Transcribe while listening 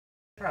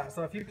Alright,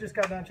 so if you've just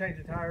got done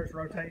changing tires,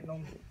 rotating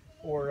them,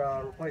 or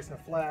replacing a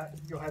flat,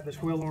 you'll have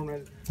this wheel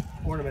ornament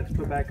to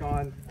put back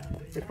on.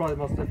 It's probably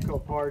the most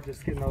difficult part,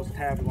 just getting those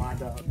tabs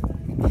lined up.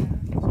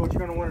 So what you're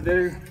going to want to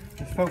do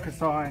is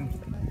focus on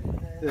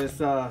this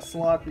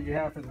slot that you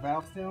have for the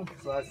valve stem.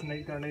 So that's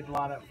going to need to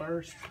line up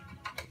first.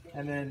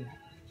 And then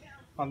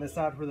on this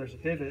side where there's a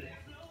pivot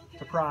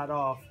to pry it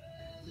off,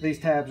 these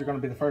tabs are going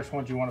to be the first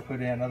ones you want to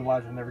put in,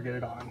 otherwise you'll never get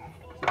it on.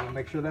 So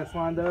make sure that's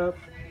lined up,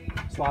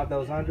 slide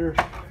those under,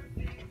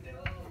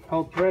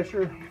 hold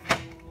pressure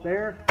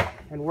there,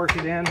 and work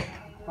it in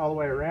all the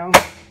way around.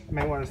 You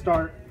may want to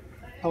start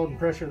holding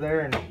pressure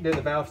there and do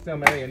the valve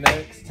stem area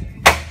next,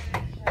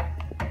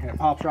 and it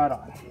pops right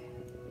on.